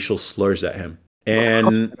yell racial slurs at him,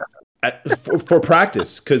 and for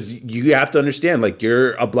practice, because you have to understand, like,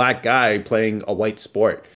 you're a black guy playing a white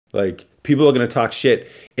sport. Like, people are going to talk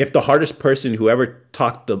shit. If the hardest person who ever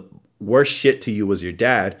talked the worst shit to you was your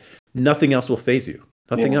dad, nothing else will faze you.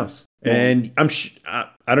 Nothing else. Yeah. And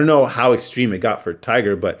I don't know how extreme it got for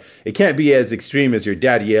Tiger, but it can't be as extreme as your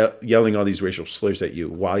dad yelling all these racial slurs at you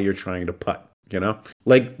while you're trying to putt.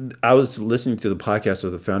 Like, I was listening to the podcast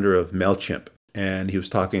of the founder of MailChimp, and he was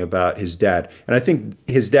talking about his dad. And I think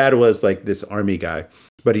his dad was like this army guy,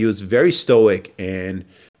 but he was very stoic and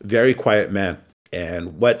very quiet man.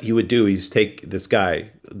 And what he would do is take this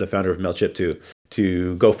guy, the founder of MailChimp,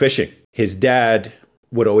 to go fishing. His dad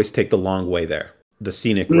would always take the long way there, the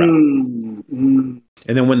scenic route. And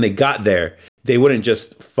then when they got there, they wouldn't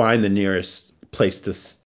just find the nearest place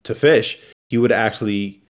to fish. He would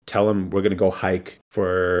actually tell him, we're going to go hike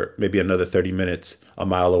for maybe another 30 minutes, a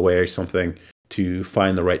mile away or something, to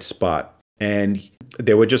find the right spot. And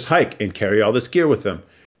they would just hike and carry all this gear with them.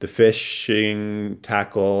 The fishing,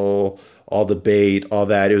 tackle, all the bait, all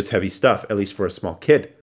that. It was heavy stuff, at least for a small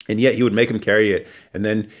kid. And yet he would make him carry it. And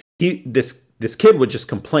then this kid would just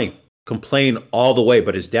complain all the way,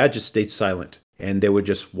 but his dad just stayed silent. And they would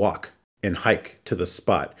just walk and hike to the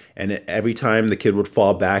spot. And every time the kid would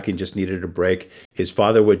fall back and just needed a break, his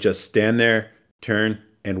father would just stand there, turn,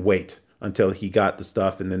 and wait until he got the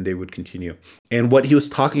stuff, and then they would continue. And what he was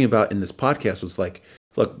talking about in this podcast was like,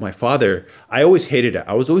 look, my father, I always hated it.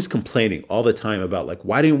 I was always complaining all the time about, like,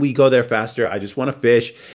 why didn't we go there faster? I just want to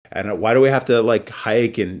fish. And why do we have to, like,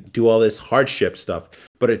 hike and do all this hardship stuff?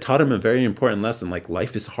 But it taught him a very important lesson. Like,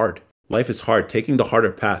 life is hard. Life is hard. Taking the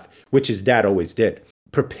harder path, which his dad always did,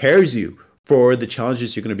 prepares you for the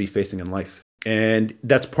challenges you're going to be facing in life. And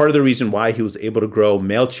that's part of the reason why he was able to grow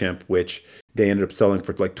MailChimp, which they ended up selling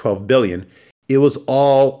for like 12 billion. It was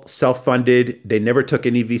all self-funded. They never took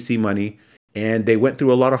any VC money, and they went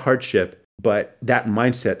through a lot of hardship, but that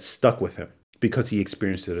mindset stuck with him because he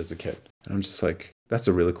experienced it as a kid. And I'm just like, that's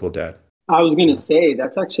a really cool dad. I was going to say,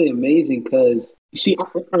 that's actually amazing, because, you see,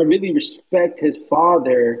 I really respect his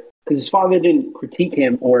father, because his father didn't critique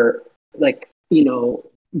him or, like,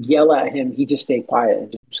 yell at him. He just stayed quiet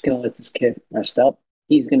and just going to let this kid mess up.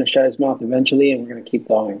 He's going to shut his mouth eventually, and we're going to keep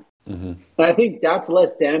going. But I think that's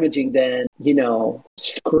less damaging than,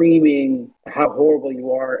 screaming how horrible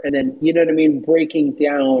you are. And then, breaking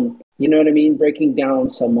down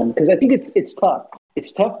someone. Because I think it's tough.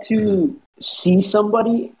 It's tough to see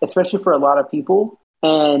somebody, especially for a lot of people,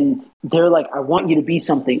 and they're like, I want you to be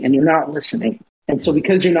something, and you're not listening. And so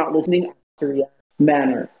because you're not listening, to react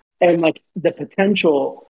manner. And like, the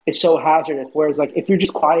potential is so hazardous. Whereas, like, if you're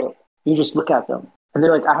just quiet, you just look at them and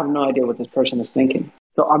they're like, I have no idea what this person is thinking.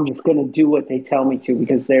 So I'm just going to do what they tell me to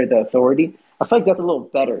because they're the authority. I feel like that's a little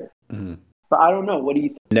better. But I don't know. What do you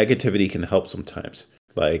think? Negativity can help sometimes.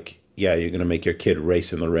 Like, yeah, you're going to make your kid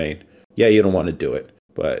race in the rain. Yeah, you don't want to do it.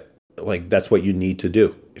 But, like, that's what you need to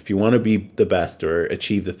do. If you want to be the best or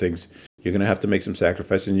achieve the things, you're going to have to make some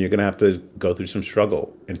sacrifices, and you're going to have to go through some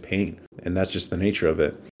struggle and pain. And that's just the nature of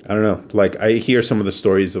it. I don't know. Like, I hear some of the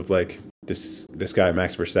stories of, like, this guy,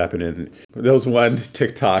 Max Verstappen, and there was one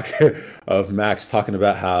TikTok of Max talking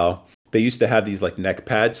about how they used to have these, like, neck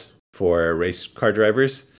pads for race car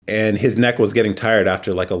drivers. And his neck was getting tired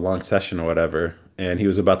after, like, a long session or whatever. And he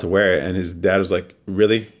was about to wear it. And his dad was like,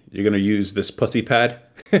 really? You're going to use this pussy pad?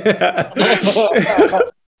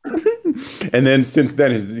 And then since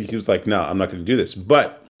then, he was like, no, I'm not going to do this.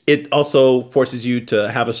 But it also forces you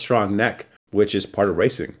to have a strong neck, which is part of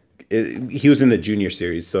racing. He was in the junior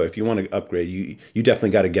series. So if you want to upgrade, you definitely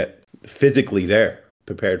got to get physically there,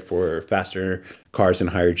 prepared for faster cars and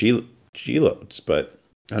higher G loads. But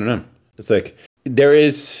I don't know. It's like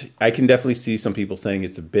I can definitely see some people saying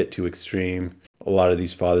it's a bit too extreme, a lot of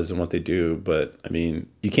these fathers and what they do. But I mean,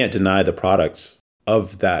 you can't deny the products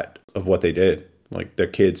of what they did. Like, their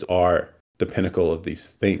kids are the pinnacle of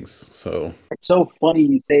these things. So it's so funny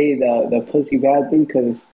you say the pussy bad thing,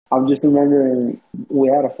 because I'm just remembering we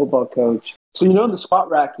had a football coach. So the squat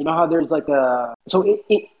rack, how there's like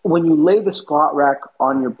when you lay the squat rack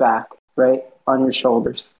on your back, right, on your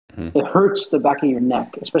shoulders, it hurts the back of your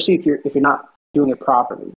neck, especially if you're not doing it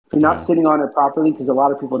properly. If you're not sitting on it properly, because a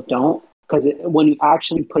lot of people don't, because when you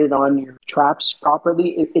actually put it on your traps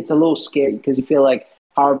properly, it's a little scary because you feel like,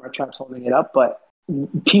 how are my traps holding it up? But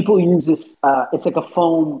people use this, it's like a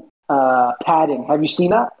foam padding. Have you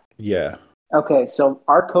seen that? Yeah. Okay, so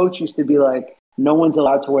our coach used to be like, no one's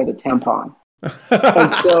allowed to wear the tampon.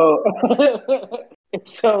 And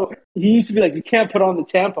so he used to be like, you can't put on the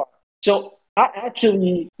tampon. So I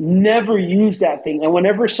actually never used that thing. And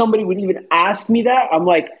whenever somebody would even ask me that, I'm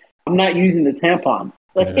like, I'm not using the tampon.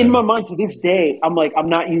 Like in my mind to this day, I'm like, I'm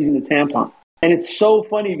not using the tampon. And it's so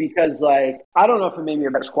funny because like, I don't know if it made me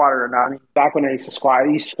a better squatter or not. I mean, back when I used to squat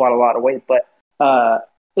a lot of weight, but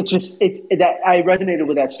it's that I resonated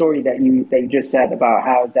with that story that you just said about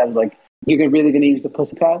how that was like, you're really going to use the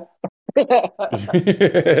pussy pad?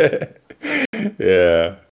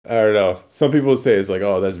 Yeah. I don't know. Some people say it's like,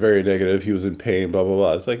 oh, that's very negative. He was in pain, blah, blah,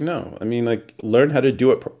 blah. It's like, no. I mean, like, learn how to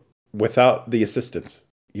do it without the assistance,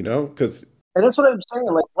 you know? Because... And that's what I'm saying.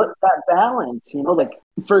 Like, what's that balance? You know, like,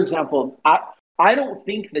 for example, I don't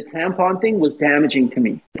think the tampon thing was damaging to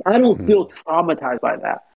me. I don't feel traumatized by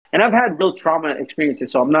that. And I've had real trauma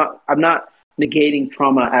experiences, so I'm not negating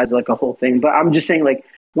trauma as like a whole thing. But I'm just saying, like,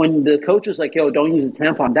 when the coach was like, yo, don't use a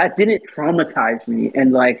tampon, that didn't traumatize me.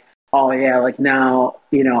 And like, oh yeah, like now,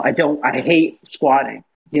 you know, I hate squatting,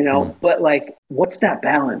 you know, but like, what's that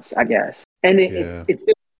balance, I guess? And it's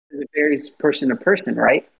it varies person to person,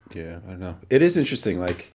 right? Yeah, I don't know. It is interesting.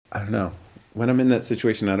 Like, I don't know. When I'm in that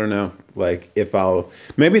situation, I don't know. Like,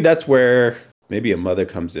 maybe that's where maybe a mother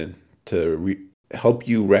comes in to help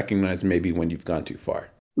you recognize maybe when you've gone too far.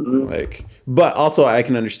 Like, but also I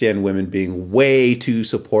can understand women being way too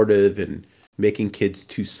supportive and making kids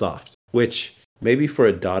too soft, which maybe for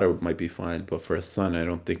a daughter might be fine, but for a son, I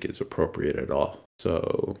don't think is appropriate at all.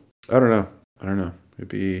 So I don't know.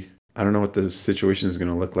 Maybe, I don't know what the situation is going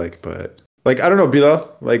to look like, but like, I don't know,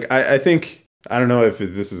 Bilal. Like, I think, I don't know if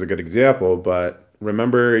this is a good example, but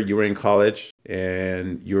remember you were in college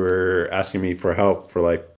and you were asking me for help for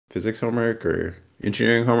like physics homework or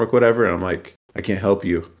engineering homework, whatever. And I'm like, I can't help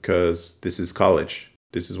you because this is college.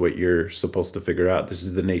 This is what you're supposed to figure out. This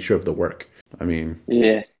is the nature of the work. I mean,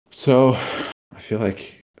 yeah. So I feel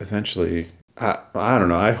like eventually, I don't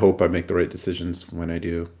know. I hope I make the right decisions when I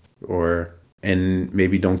do, and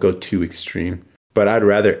maybe don't go too extreme. But I'd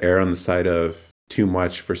rather err on the side of too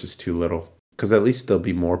much versus too little, because at least they'll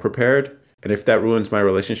be more prepared. And if that ruins my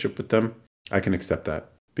relationship with them, I can accept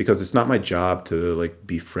that, because it's not my job to like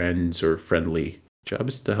be friends or friendly. Job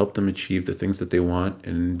is to help them achieve the things that they want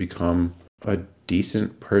and become a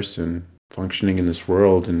decent person functioning in this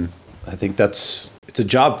world. And I think it's a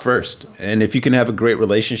job first. And if you can have a great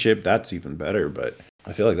relationship, that's even better. But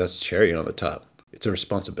I feel like that's cherry on the top. It's a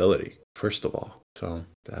responsibility, first of all. So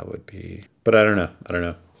that would be, but I don't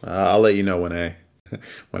know. I'll let you know when I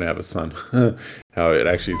have a son, how it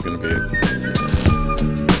actually is going to be.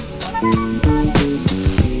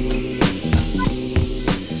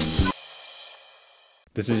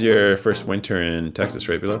 This is your first winter in Texas,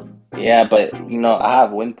 right, Bilal? Yeah, but you know, I have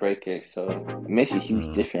windbreaker, so it makes a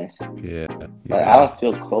huge difference. Yeah. But I don't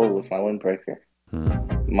feel cold with my windbreaker.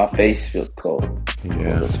 My face feels cold.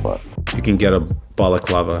 Yeah. As fuck. You can get a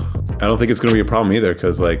balaclava. I don't think it's going to be a problem either,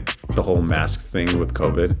 because like the whole mask thing with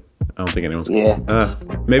COVID, I don't think anyone's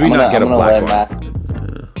maybe not get a black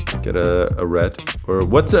one. Get a red. Or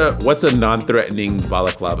what's a non-threatening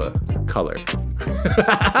balaclava color?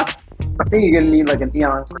 I think you're gonna need like a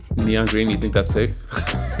neon green. You think that's safe?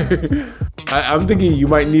 I'm thinking you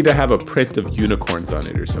might need to have a print of unicorns on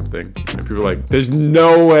it or something. And people are like, there's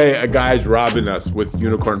no way a guy's robbing us with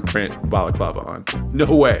unicorn print balaclava on.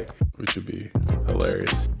 No way. Which would be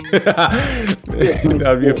hilarious. That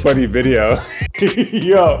would be a funny video.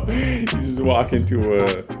 Yo, you just walk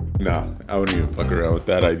into I wouldn't even fuck around with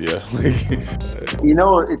that idea. You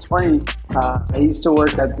know, it's funny. I used to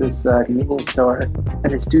work at this convenience store, and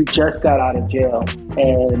this dude just got out of jail,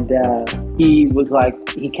 and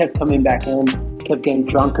he kept coming back in, kept getting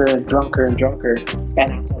drunker and drunker and drunker,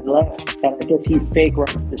 and I left. And I guess he fake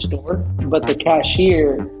robbed the store, but the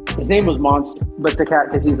cashier, his name was Monster, but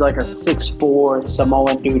because he's like a 6'4"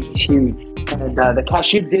 Samoan dude, he's huge, and the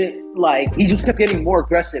cashier he just kept getting more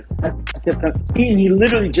aggressive. He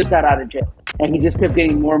literally just got out of jail, and he just kept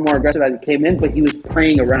getting more and more aggressive as he came in, but he was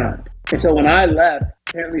preying around. And so when I left,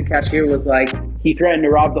 apparently the cashier was he threatened to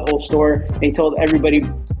rob the whole store, and he told everybody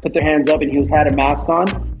put their hands up, and he had a mask on.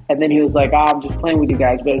 And then he was like, I'm just playing with you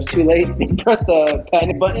guys, but it was too late. He pressed the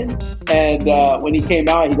panic button, and when he came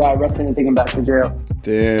out, he got arrested and taken back to jail.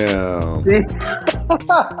 Damn.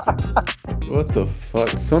 What the fuck?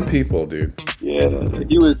 Some people, dude. Yeah,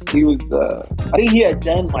 he was. I think he had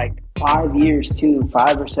done like 5 years too,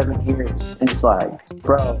 5 or 7 years. And it's like,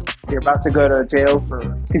 bro, you're about to go to jail for,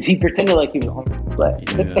 because he pretended like he was homeless, but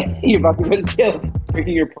you're about to go to jail for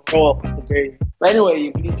breaking your parole at the very. But anyway,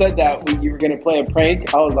 when you said that when you were gonna play a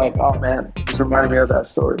prank, I was like, oh man, this reminded me of that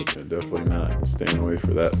story. Yeah, definitely not. Staying away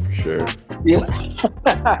for that for sure. Yeah.